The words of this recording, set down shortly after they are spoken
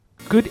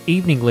Good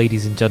evening,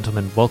 ladies and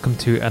gentlemen. Welcome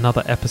to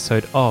another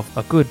episode of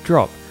A Good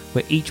Drop,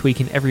 where each week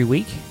and every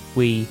week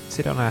we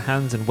sit on our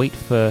hands and wait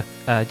for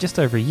just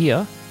over a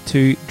year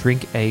to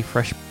drink a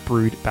fresh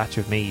brewed batch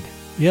of mead.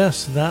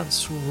 Yes,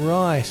 that's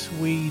right.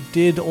 We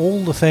did all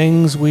the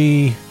things.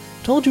 We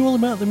told you all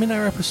about them in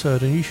our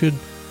episode, and you should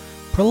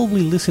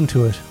probably listen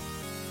to it.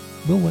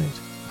 We'll wait.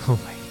 Oh,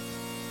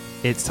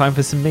 wait. It's time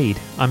for some mead.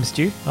 I'm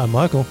Stu. I'm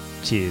Michael.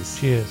 Cheers.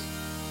 Cheers.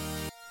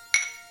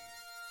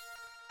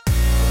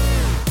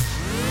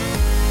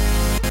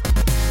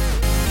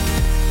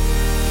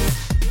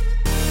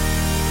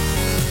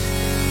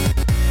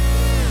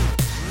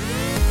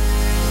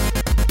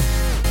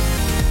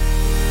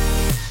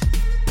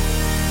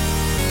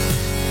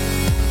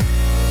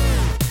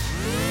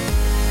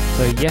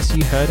 So yes,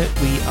 you heard it.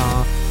 We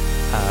are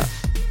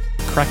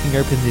cracking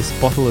open this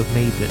bottle of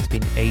mead that's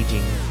been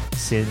aging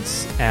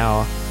since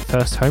our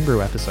first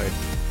homebrew episode.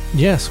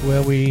 Yes,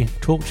 where we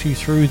talked you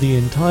through the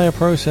entire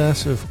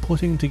process of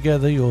putting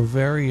together your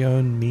very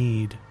own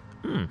mead.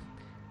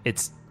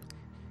 It's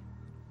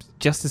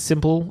just as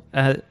simple.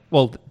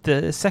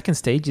 The second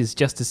stage is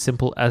just as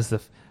simple as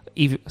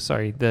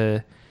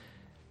the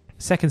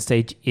second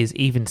stage is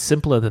even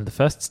simpler than the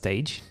first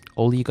stage.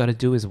 All you got to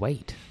do is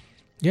wait.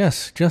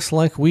 Yes, just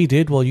like we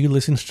did while you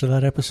listened to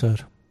that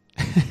episode.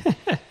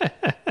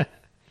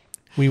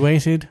 We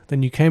waited,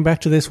 then you came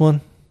back to this one.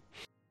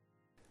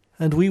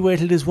 And we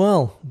waited as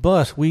well,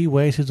 but we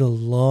waited a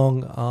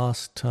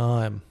long-ass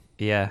time.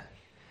 Yeah,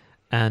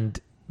 and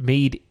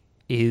mead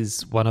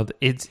is one of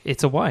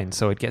it's a wine,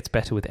 so it gets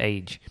better with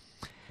age.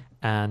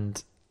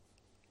 And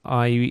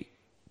I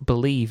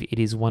believe it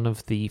is one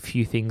of the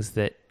few things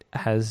that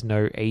has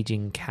no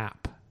aging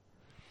cap.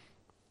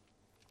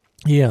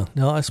 Yeah,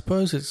 now I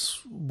suppose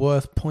it's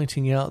worth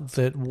pointing out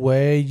that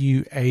where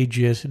you age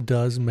it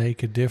does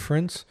make a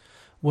difference.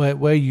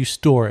 Where you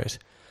store it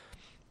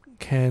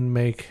can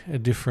make a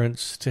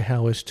difference to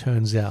how it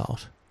turns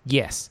out.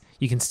 Yes,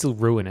 you can still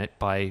ruin it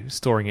by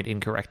storing it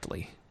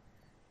incorrectly.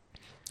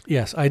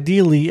 Yes,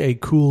 ideally a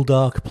cool,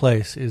 dark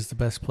place is the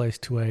best place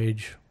to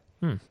age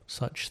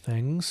such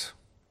things.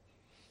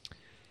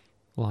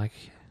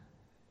 Like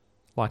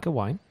a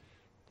wine?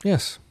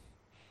 Yes.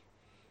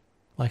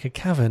 Like a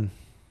cavern.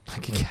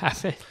 Like a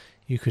cavern?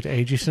 You could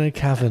age it in a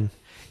cavern.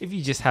 If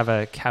you just have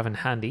a cavern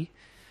handy.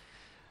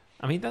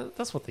 I mean,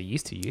 that's what they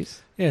used to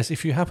use. Yes,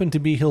 if you happen to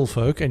be hill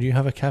folk and you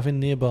have a cavern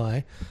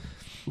nearby.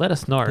 Let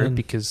us know,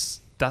 because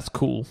that's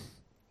cool.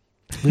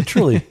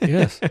 Literally,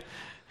 yes.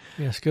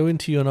 Yes, go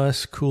into your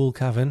nice, cool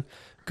cavern.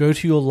 Go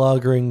to your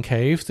lagering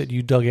cave that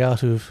you dug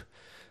out of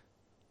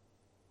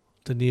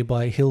the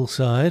nearby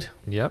hillside.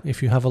 Yep.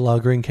 If you have a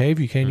lagering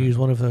cave, you can use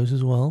one of those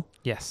as well.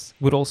 Yes,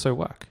 would also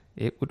work.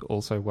 It would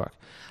also work.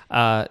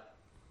 A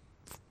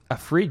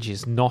fridge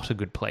is not a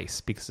good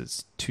place because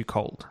it's too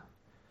cold.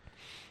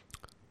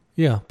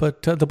 Yeah,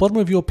 but the bottom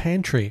of your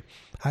pantry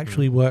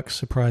actually works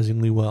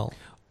surprisingly well.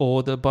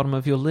 Or the bottom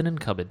of your linen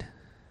cupboard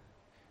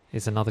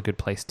is another good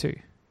place too.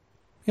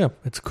 Yeah,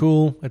 it's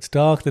cool, it's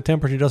dark, the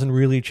temperature doesn't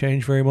really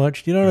change very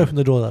much. You don't open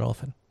the door that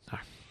often. No.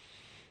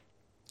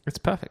 It's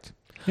perfect.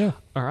 Yeah.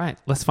 All right,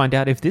 let's find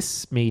out if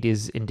this mead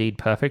is indeed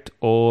perfect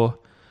or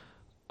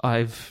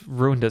I've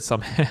ruined it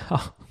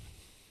somehow.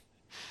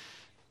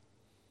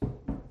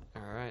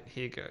 All right,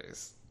 here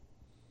goes.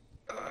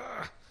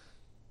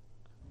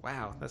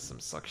 Wow, there's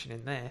some suction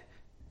in there.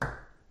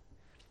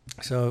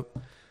 So,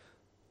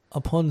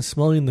 upon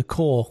smelling the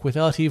cork,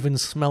 without even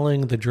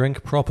smelling the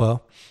drink proper,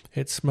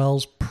 it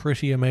smells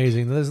pretty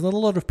amazing. There's not a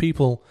lot of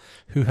people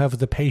who have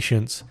the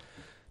patience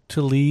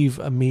to leave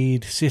a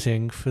mead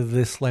sitting for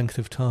this length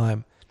of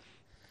time.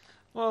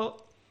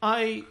 Well,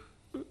 I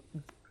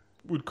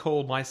would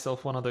call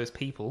myself one of those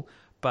people,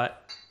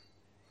 but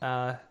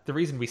the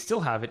reason we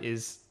still have it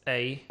is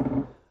A,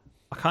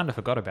 I kind of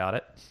forgot about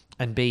it,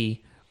 and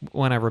B,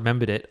 when I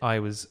remembered it, I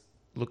was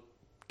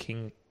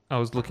looking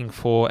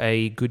for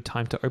a good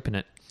time to open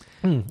it.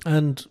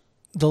 And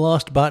the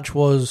last batch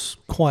was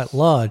quite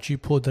large. You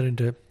poured that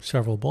into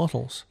several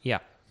bottles. Yeah,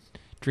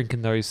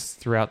 drinking those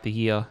throughout the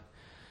year,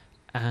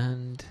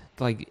 and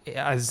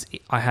as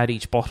I had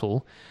each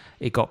bottle,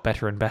 it got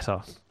better and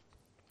better.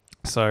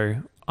 So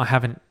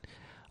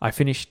I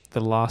finished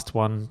the last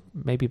one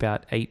maybe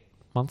about 8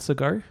 months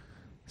ago.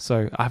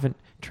 So I haven't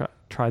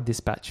tried this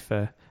batch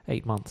for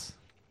 8 months.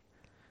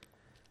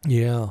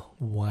 Yeah,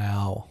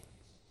 wow.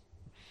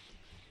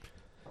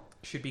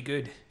 Should be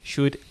good.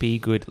 Should be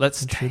good.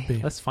 Let's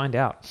find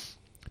out.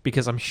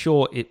 Because I'm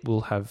sure it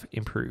will have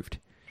improved.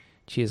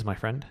 Cheers, my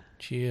friend.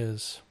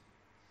 Cheers.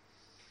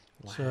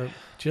 Wow. So,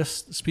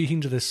 just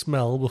speaking to the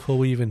smell before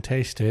we even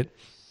taste it,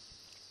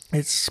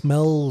 it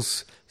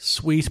smells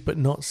sweet but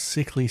not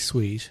sickly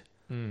sweet.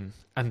 And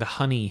the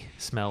honey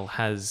smell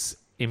has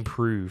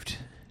improved.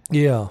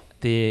 Yeah.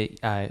 The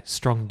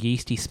strong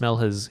yeasty smell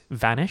has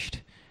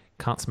vanished.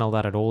 Can't smell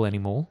that at all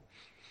anymore.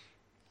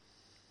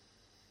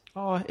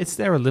 Oh, it's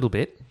there a little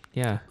bit.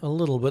 Yeah. A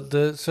little, but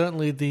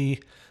certainly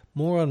the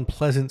more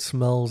unpleasant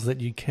smells that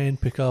you can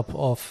pick up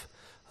off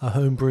a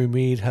homebrew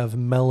mead have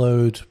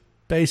mellowed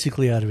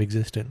basically out of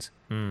existence.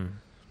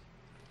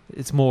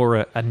 It's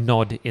more a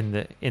nod in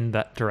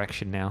that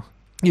direction now.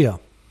 Yeah.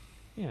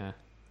 Yeah.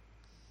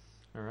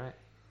 All right.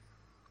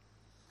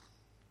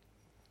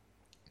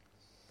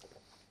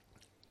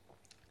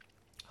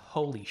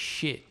 Holy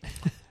shit.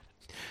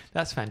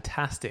 That's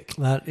fantastic.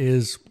 That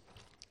is...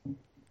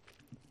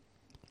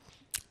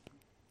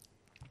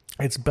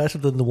 It's better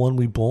than the one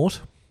we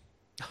bought.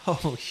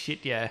 Oh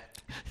shit, yeah.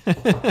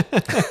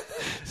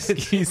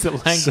 Excuse the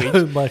language.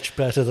 So much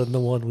better than the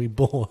one we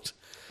bought.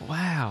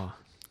 Wow.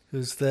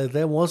 Because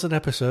there was an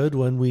episode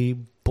when we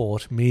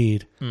bought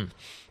mead.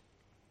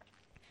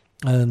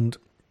 And...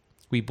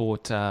 We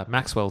bought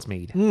Maxwell's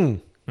mead.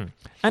 And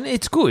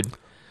it's good,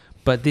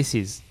 but this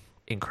is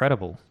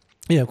incredible.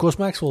 Yeah, of course,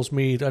 Maxwell's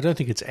mead, I don't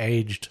think it's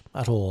aged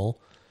at all.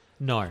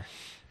 No.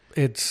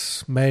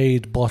 It's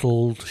made,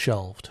 bottled,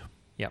 shelved.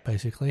 Yep.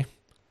 Basically.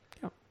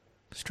 Yep.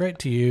 Straight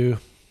to you.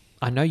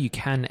 I know you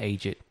can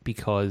age it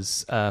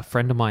because a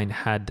friend of mine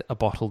had a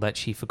bottle that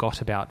she forgot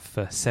about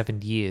for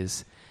 7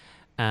 years,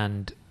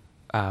 and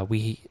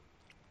we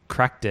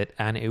cracked it,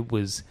 and it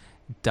was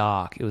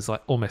dark. It was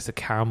like almost a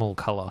caramel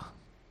color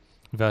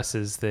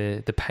versus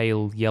the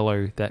pale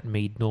yellow that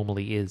mead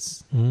normally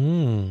is.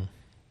 And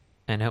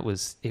it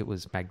was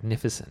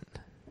magnificent.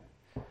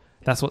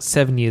 That's what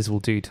 7 years will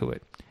do to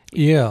it.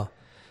 Yeah.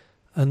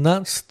 And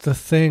that's the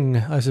thing,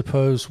 I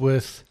suppose,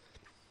 with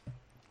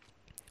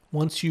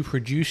once you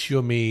produce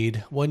your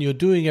mead, when you're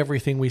doing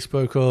everything we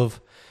spoke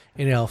of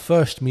in our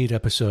first mead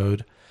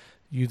episode,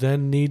 you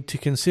then need to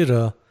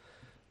consider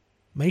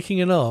making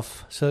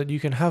enough so that you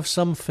can have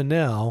some for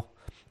now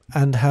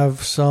and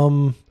have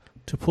some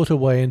to put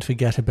away and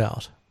forget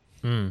about.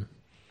 And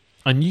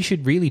you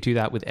should really do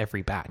that with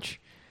every batch.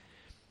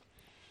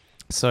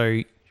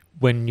 So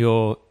when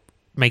you're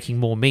making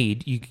more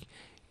mead, you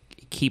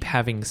keep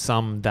having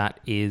some that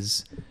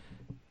is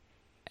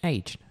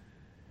aged.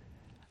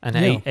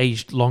 And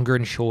aged longer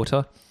and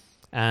shorter.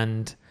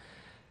 And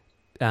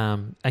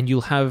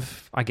you'll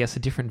have, I guess, a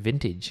different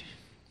vintage.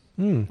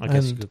 I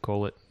guess you could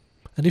call it.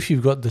 And if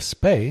you've got the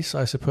space,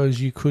 I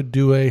suppose you could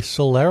do a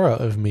Solera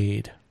of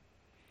mead.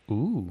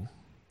 Ooh.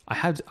 I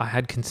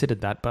had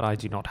considered that, but I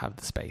do not have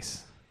the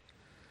space.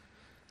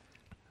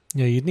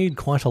 Yeah, you'd need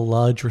quite a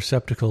large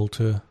receptacle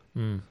to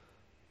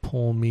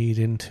pour mead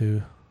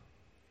into.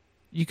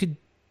 You could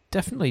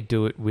definitely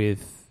do it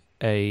with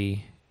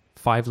a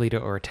 5-litre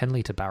or a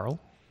 10-litre barrel.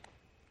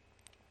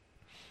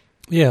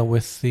 Yeah,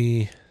 with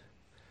the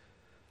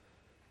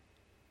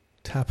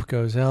tap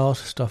goes out,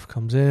 stuff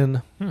comes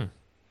in.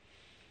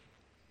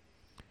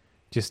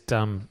 Just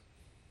don't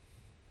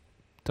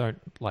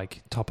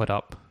top it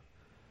up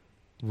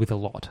with a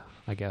lot,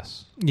 I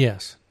guess.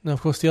 Yes. Now,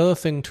 of course, the other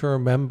thing to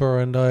remember,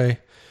 and I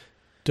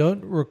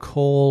don't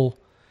recall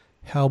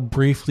how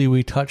briefly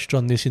we touched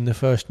on this in the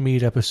first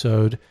mead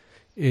episode,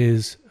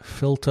 is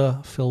filter,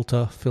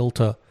 filter,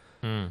 filter.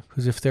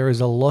 Because if there is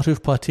a lot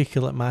of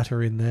particulate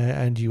matter in there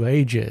and you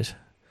age it,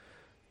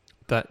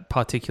 that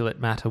particulate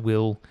matter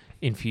will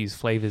infuse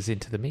flavors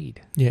into the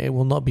mead. Yeah, it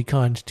will not be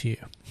kind to you.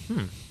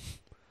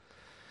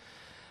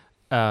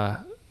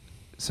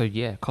 So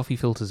yeah, coffee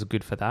filters are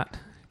good for that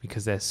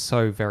because they're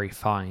so very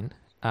fine.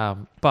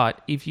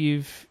 But if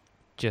you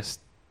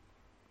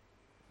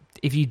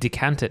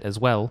decant it as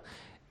well,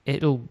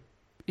 it'll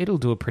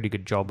do a pretty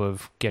good job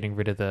of getting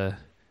rid of the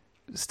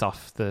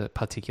stuff, the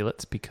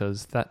particulates,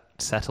 because that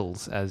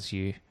settles as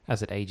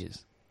it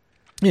ages.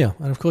 Yeah,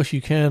 and of course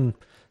you can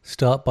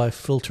start by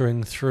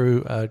filtering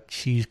through a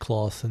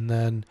cheesecloth, and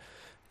then,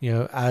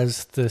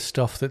 as the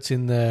stuff that's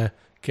in there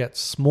gets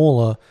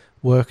smaller,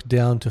 work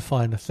down to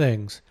finer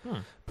things.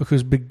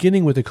 Because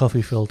beginning with a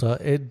coffee filter,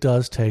 it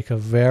does take a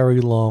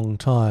very long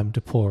time to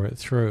pour it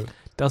through.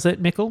 Does it,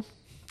 Mickle?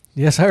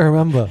 Yes, I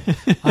remember.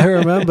 I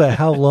remember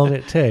how long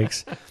it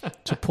takes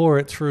to pour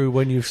it through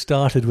when you've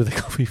started with a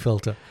coffee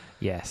filter.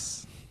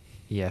 Yes.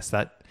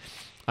 That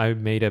I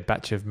made a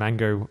batch of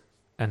mango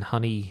and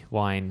honey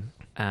wine,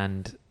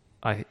 and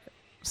I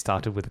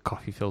started with a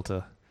coffee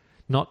filter,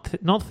 not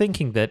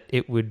thinking that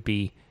it would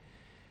be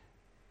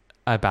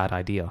a bad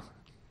idea.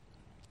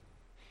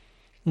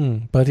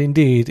 But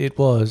indeed, it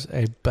was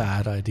a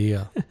bad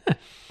idea.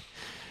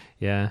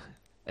 Yeah.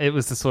 It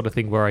was the sort of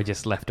thing where I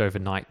just left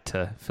overnight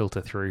to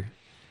filter through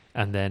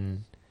and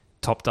then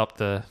topped up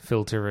the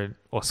filter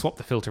or swapped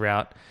the filter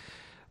out,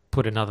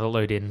 put another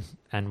load in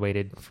and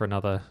waited for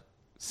another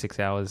 6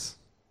 hours,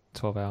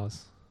 12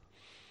 hours.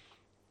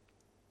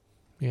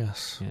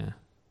 Yes. Yeah.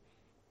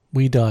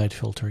 We died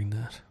filtering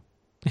that.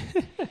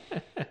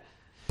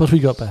 But we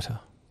got better.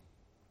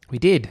 We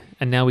did.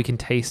 And now we can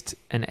taste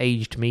an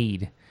aged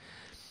mead.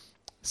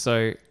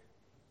 So,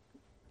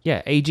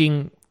 yeah,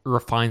 aging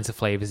refines the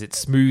flavors. It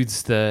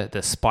smooths the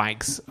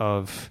spikes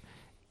of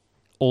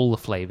all the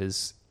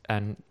flavors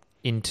and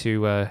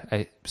into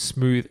a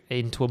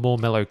more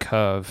mellow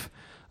curve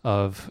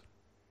of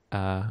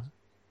the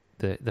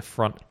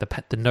front,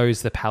 the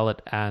nose, the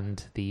palate,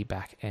 and the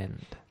back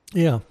end.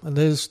 Yeah, and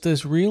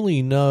there's really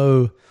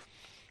I'm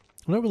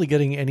not really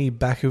getting any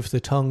back of the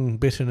tongue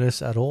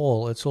bitterness at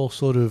all. It's all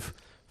sort of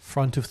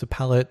front of the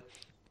palate,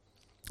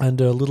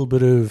 and a little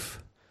bit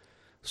of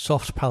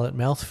soft palate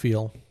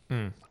mouthfeel,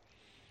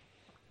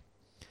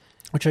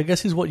 which I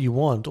guess is what you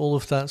want. All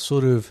of that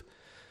sort of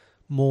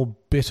more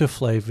bitter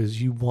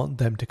flavors, you want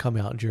them to come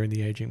out during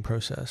the aging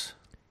process.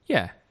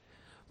 Yeah.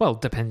 Well,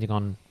 depending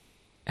on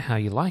how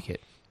you like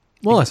it.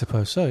 Well, I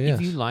suppose so, yes.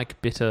 If you like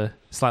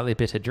slightly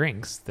bitter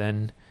drinks,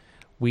 then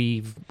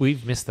we've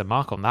missed the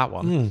mark on that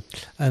one.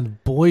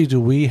 And boy, do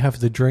we have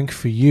the drink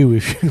for you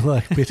if you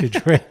like bitter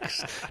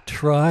drinks.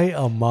 Try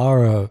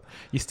Amaro.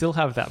 You still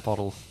have that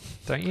bottle,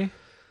 don't you?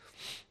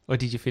 Or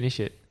did you finish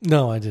it?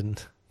 No, I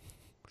didn't.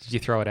 Did you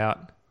throw it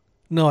out?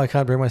 No, I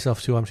can't bring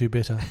myself to. I'm too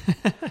bitter.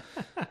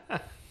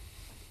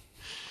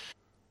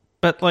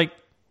 But like,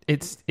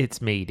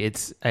 it's mead.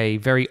 It's a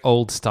very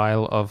old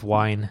style of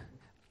wine,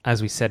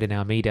 as we said in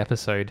our mead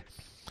episode.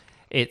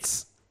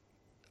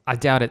 I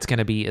doubt it's going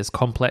to be as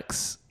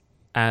complex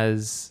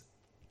as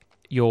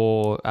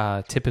your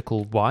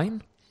typical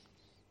wine,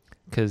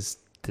 because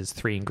there's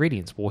 3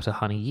 ingredients: water,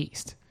 honey,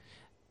 yeast.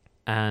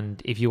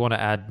 And if you want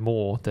to add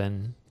more,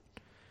 then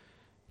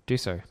do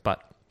so.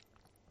 But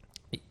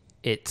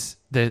it's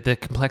the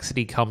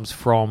complexity comes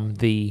from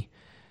the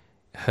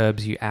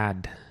herbs you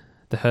add,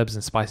 the herbs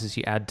and spices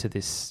you add to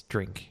this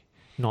drink,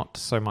 not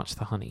so much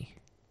the honey.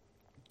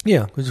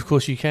 Yeah, because of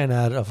course you can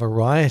add a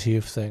variety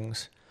of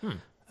things.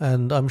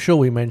 And I'm sure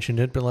we mentioned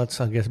it, but let's,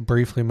 I guess,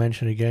 briefly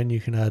mention again. You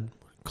can add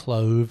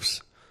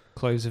cloves.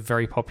 Cloves are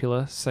very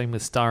popular. Same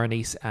with star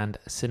anise and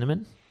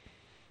cinnamon.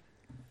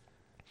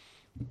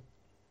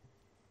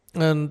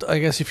 And I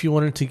guess if you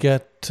wanted to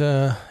get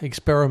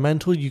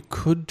experimental, you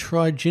could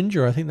try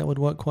ginger. I think that would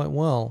work quite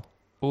well.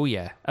 Oh,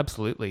 yeah,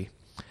 absolutely.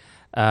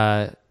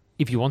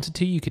 If you wanted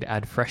to, you could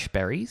add fresh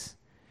berries.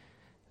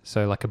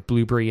 So like a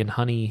blueberry and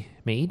honey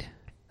mead.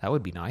 That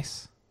would be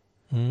nice.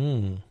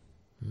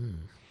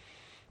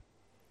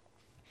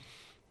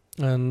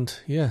 And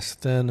yes,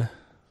 then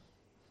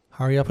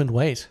hurry up and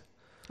wait.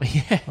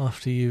 Yeah.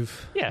 After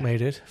you've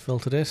made it,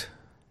 filtered it.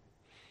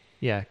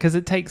 Yeah, because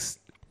it takes,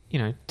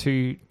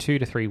 2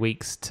 to 3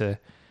 weeks to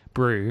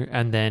brew,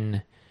 and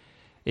then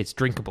it's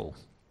drinkable.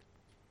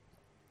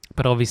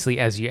 But obviously,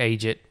 as you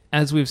age it,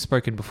 as we've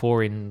spoken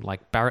before in like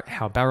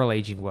how barrel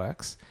aging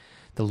works,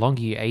 the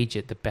longer you age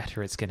it, the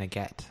better it's going to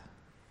get.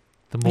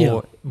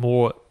 The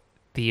more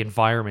the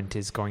environment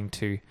is going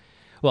to,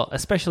 well,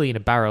 especially in a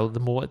barrel, the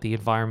more the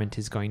environment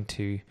is going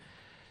to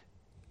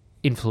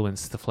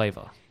influence the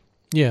flavor.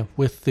 Yeah,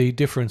 with the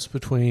difference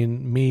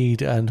between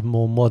mead and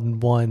more modern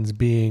wines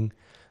being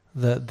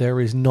that there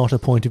is not a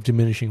point of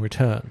diminishing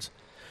returns.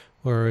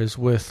 Whereas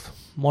with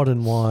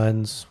modern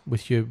wines,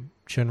 with your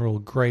general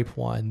grape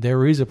wine,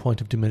 there is a point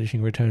of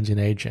diminishing returns in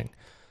aging,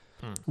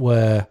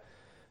 where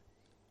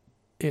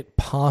it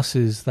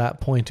passes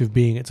that point of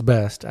being its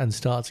best and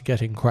starts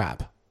getting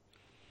crap.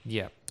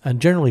 Yeah.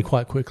 And generally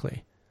quite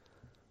quickly.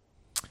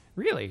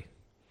 Really?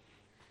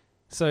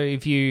 So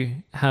if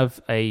you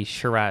have a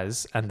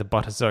Shiraz and the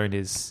butter zone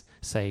is,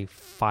 say,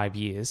 5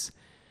 years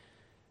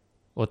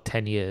or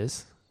 10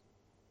 years,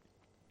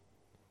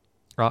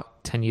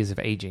 10 years of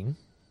aging,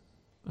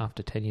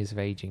 after 10 years of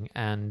aging,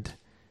 and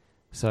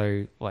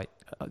so like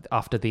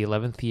after the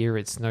 11th year,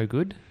 it's no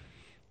good?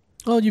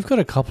 Well, you've got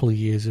a couple of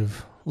years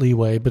of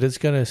leeway, but it's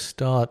going to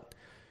start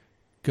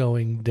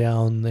going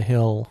down the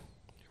hill.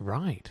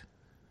 Right.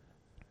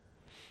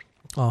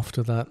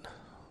 After that,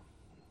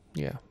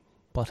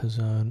 butter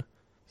zone.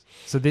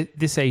 So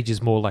this age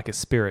is more like a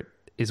spirit,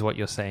 is what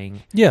you're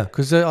saying? Yeah,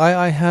 because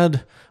I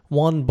had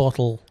one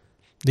bottle,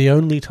 the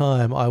only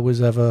time I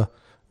was ever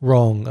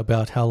wrong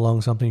about how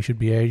long something should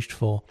be aged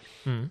for.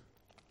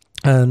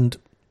 And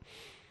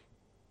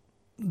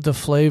the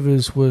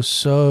flavors were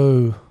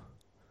so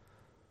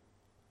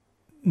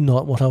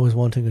not what I was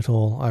wanting at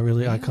all.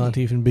 I can't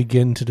even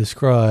begin to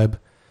describe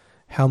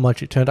how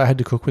much it turned. I had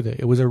to cook with it.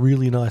 It was a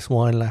really nice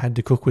wine, and I had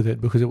to cook with it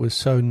because it was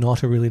so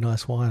not a really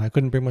nice wine. I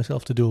couldn't bring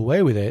myself to do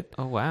away with it.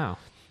 Oh, wow.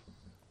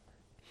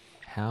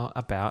 How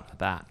about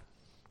that?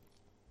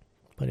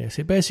 But yes,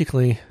 it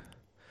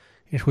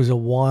was a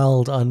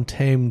wild,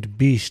 untamed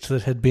beast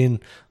that had been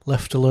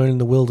left alone in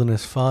the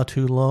wilderness far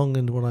too long,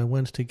 and when I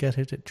went to get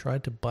it, it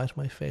tried to bite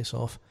my face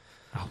off.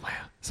 Oh, wow.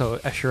 So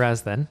a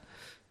Shiraz then?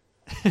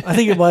 I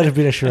think it might have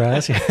been a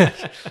Shiraz,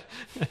 yes.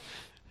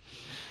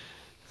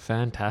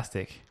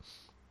 Fantastic.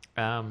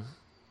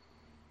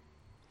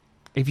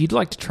 If you'd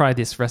like to try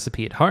this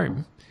recipe at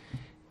home,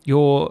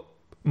 you're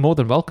more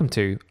than welcome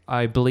to.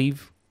 I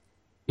believe,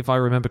 if I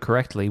remember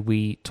correctly,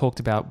 we talked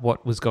about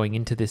what was going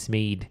into this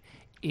mead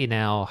in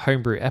our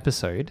homebrew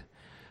episode.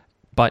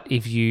 But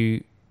if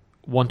you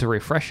want a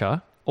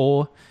refresher,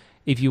 or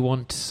if you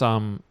want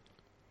some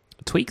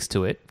tweaks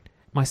to it,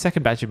 my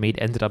second batch of mead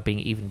ended up being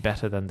even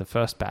better than the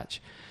first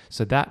batch.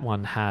 So that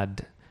one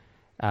had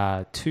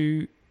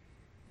 3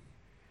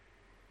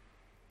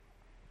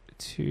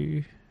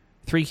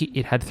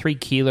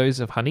 kilos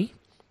of honey,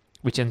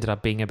 which ended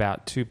up being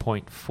about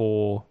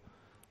 2.4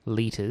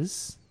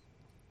 liters,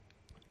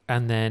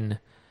 and then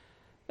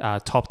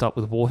topped up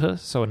with water,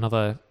 so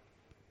another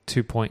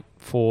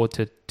 2.4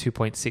 to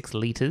 2.6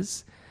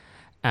 liters,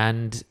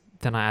 and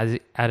Then I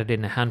added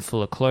in a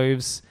handful of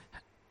cloves,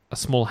 a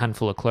small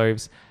handful of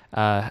cloves,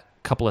 a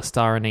couple of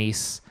star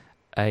anise,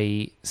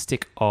 a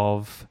stick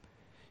of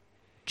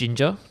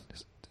ginger,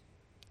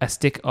 a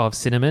stick of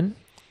cinnamon,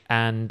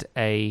 and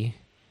a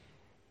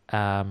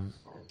what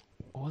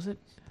was it?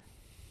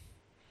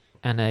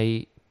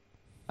 And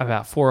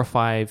about 4 or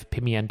 5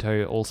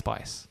 pimiento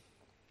allspice.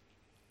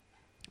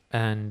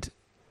 And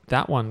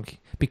that one,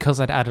 because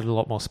I'd added a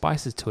lot more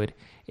spices to it,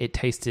 it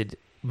tasted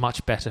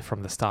much better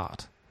from the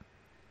start.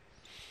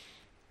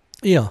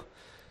 Yeah.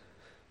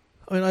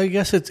 I mean, I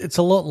guess it's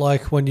a lot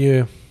like when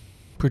you're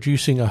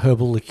producing a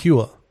herbal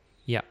liqueur.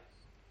 Yeah.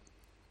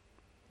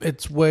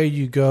 It's where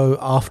you go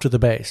after the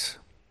base.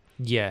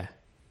 Yeah.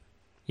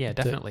 Yeah,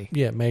 definitely.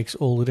 It makes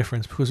all the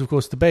difference. Because, of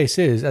course, the base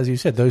is, as you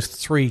said, those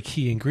 3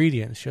 key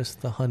ingredients,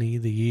 just the honey,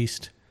 the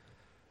yeast,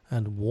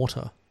 and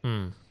water.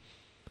 Mm.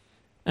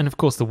 And, of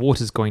course, the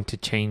water's going to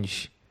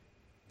change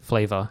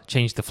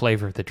the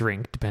flavor of the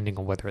drink, depending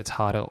on whether it's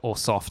harder or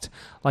soft,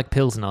 like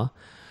Pilsner.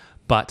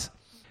 But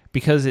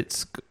because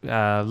it's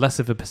less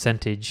of a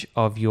percentage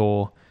of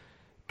your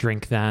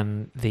drink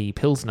than the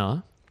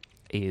Pilsner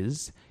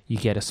is, you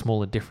get a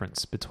smaller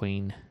difference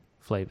between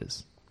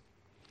flavors.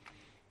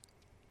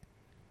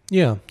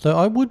 Yeah, so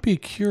I would be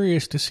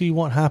curious to see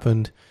what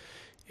happened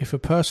if a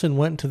person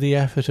went to the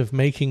effort of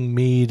making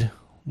mead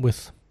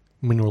with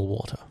mineral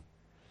water.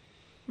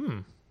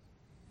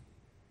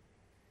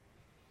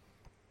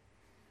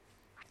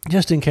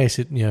 Just in case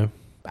it,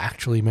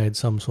 actually made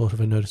some sort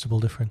of a noticeable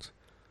difference.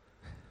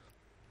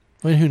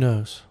 I mean, who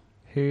knows?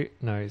 Who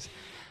knows?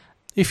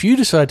 If you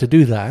decide to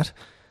do that,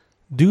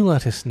 do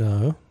let us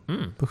know,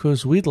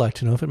 because we'd like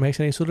to know if it makes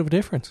any sort of a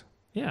difference.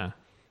 Yeah.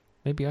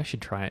 Maybe I should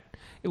try it.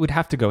 It would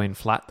have to go in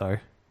flat, though.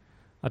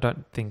 I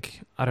don't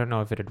know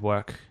if it'd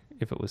work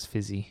if it was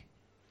fizzy.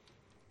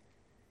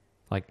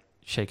 Like,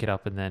 shake it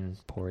up and then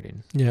pour it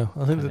in. Yeah,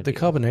 I think that the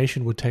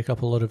carbonation would take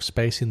up a lot of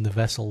space in the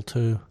vessel,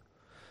 too.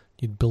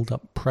 You'd build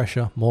up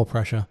more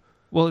pressure.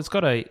 Well, it's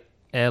got a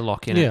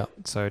airlock in it,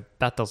 so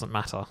that doesn't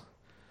matter.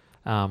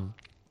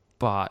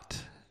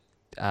 But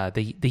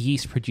the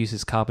yeast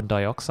produces carbon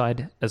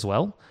dioxide as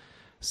well.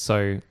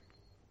 So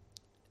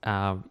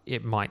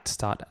it might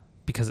start...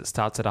 Because it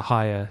starts at a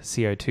higher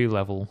CO2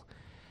 level,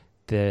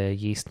 the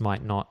yeast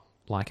might not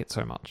like it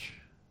so much.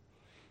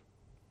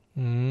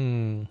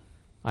 I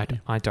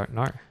don't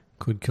know.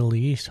 Could kill the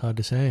yeast. Hard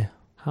to say.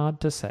 Hard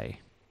to say.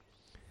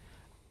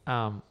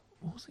 What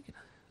was it? There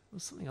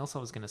was something else I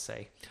was going to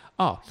say.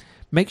 Oh,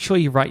 make sure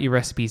you write your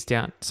recipes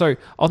down. So,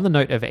 on the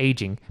note of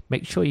aging,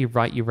 make sure you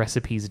write your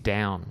recipes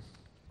down,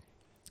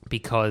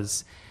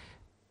 because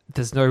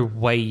there's no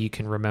way you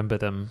can remember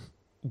them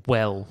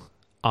well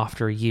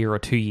after a year or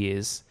 2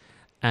 years.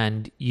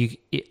 And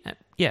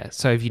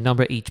so if you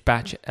number each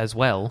batch as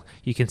well,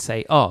 you can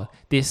say, oh,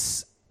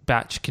 this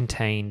batch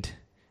contained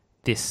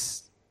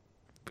this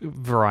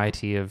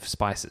variety of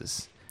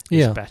spices.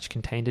 This batch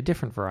contained a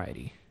different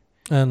variety.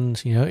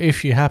 And,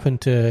 if you happen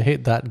to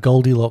hit that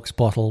Goldilocks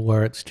bottle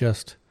where it's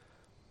just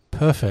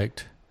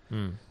perfect,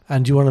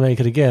 and you want to make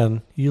it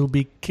again, you'll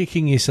be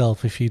kicking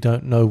yourself if you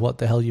don't know what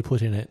the hell you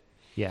put in it.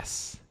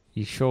 Yes,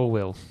 you sure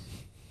will.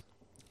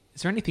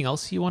 Is there anything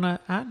else you want to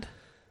add?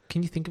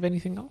 Can you think of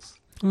anything else?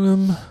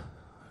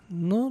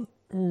 Not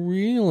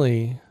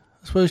really.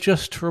 I suppose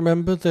just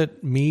remember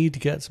that mead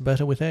gets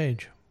better with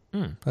age.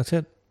 That's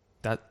it.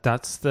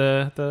 That's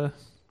the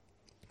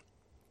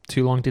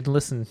too long didn't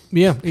listen.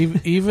 Yeah,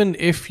 even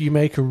if you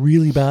make a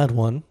really bad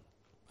one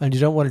and you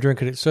don't want to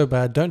drink it, it's so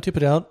bad, don't tip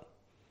it out.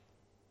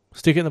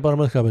 Stick it in the bottom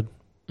of the cupboard.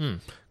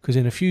 Because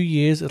in a few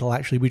years, it'll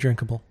actually be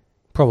drinkable.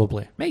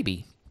 Probably.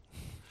 Maybe.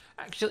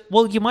 Actually,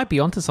 well, you might be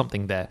onto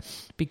something there,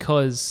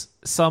 because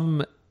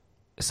some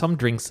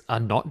drinks are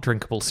not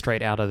drinkable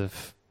straight out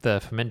of the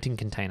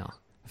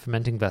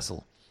fermenting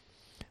vessel.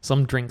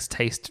 Some drinks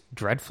taste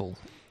dreadful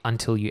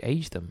until you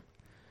age them.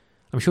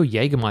 I'm sure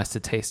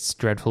Jägermeister tastes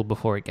dreadful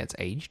before it gets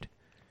aged.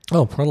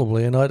 Oh,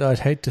 probably. And I'd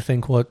hate to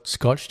think what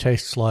Scotch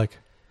tastes like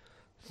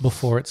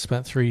before it's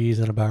spent 3 years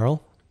in a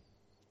barrel.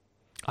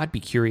 I'd be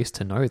curious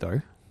to know,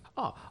 though.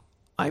 Oh,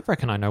 I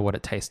reckon I know what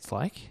it tastes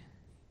like.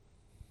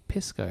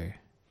 Pisco.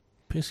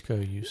 Pisco,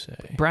 you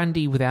say?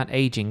 Brandy without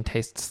aging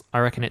I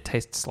reckon it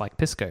tastes like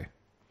Pisco.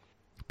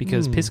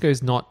 Because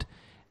Pisco's not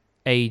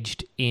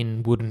aged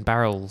in wooden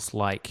barrels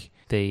like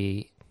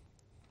brandy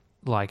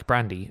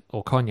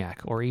or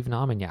cognac or even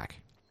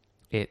Armagnac.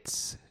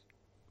 It's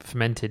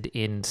fermented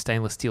in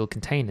stainless steel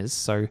containers,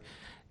 so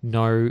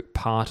no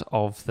part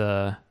of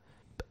the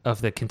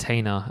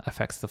container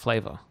affects the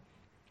flavor.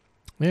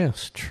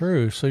 Yes,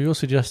 true. So you're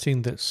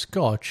suggesting that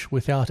Scotch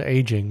without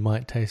aging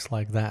might taste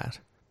like that?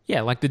 Yeah,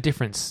 like the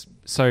difference.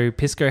 So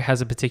Pisco has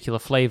a particular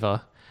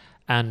flavor,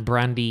 and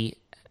brandy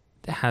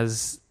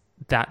has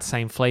that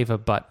same flavor,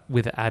 but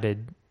with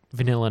added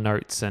vanilla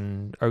notes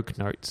and oak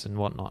notes and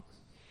whatnot.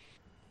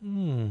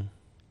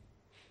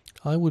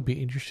 I would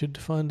be interested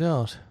to find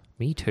out.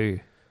 Me too.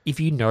 If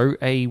you know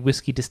a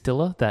whiskey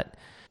distiller that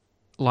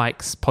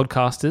likes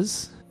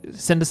podcasters,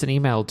 send us an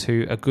email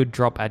to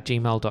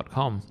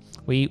agooddrop@gmail.com.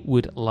 We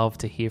would love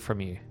to hear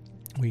from you.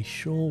 We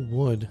sure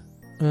would.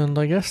 And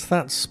I guess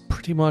that's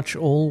pretty much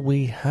all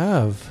we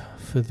have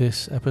for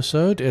this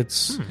episode.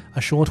 It's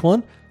a short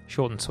one.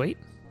 Short and sweet.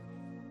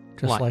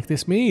 Just like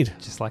this mead.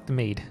 Just like the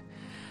mead.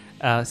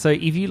 So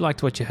if you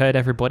liked what you heard,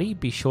 everybody,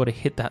 be sure to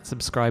hit that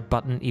subscribe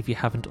button if you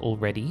haven't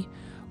already.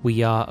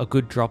 We are a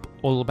good drop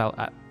all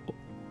about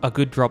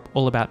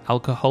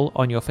alcohol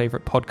on your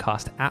favorite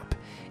podcast app,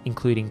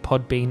 including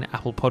Podbean,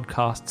 Apple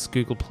Podcasts,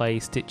 Google Play,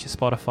 Stitcher,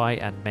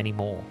 Spotify, and many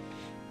more.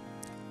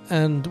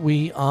 And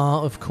we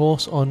are, of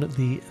course, on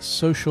the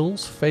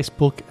socials,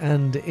 Facebook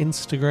and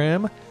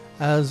Instagram,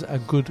 as A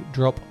Good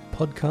Drop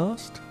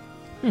Podcast.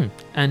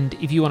 And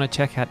if you want to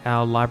check out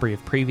our library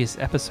of previous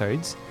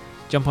episodes,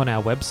 jump on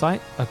our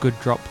website,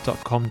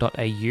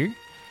 agooddrop.com.au.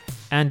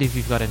 And if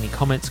you've got any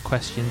comments,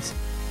 questions,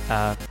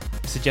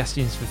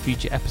 suggestions for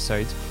future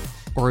episodes,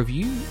 or if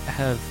you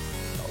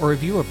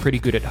are pretty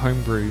good at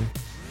homebrew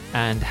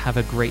and have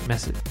a great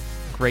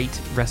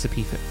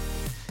recipe for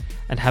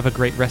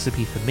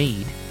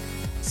mead,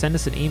 send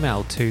us an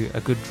email to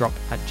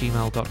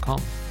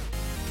agooddrop@gmail.com.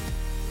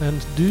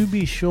 And do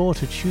be sure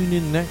to tune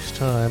in next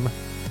time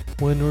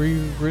when we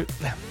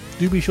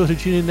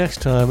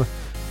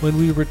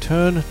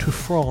return to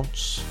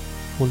France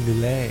for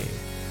Lillet.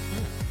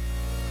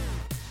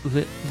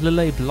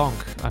 Lillet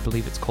Blanc, I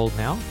believe it's called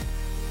now.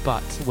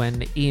 But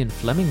when Ian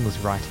Fleming was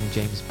writing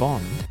James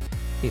Bond,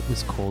 it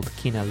was called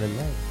Quina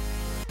Lillet.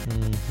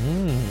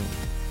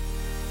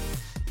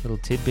 Little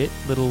tidbit,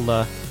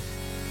 little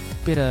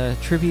bit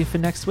of trivia for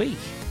next week.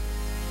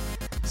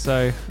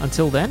 So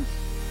until then,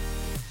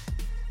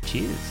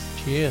 cheers.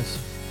 Cheers.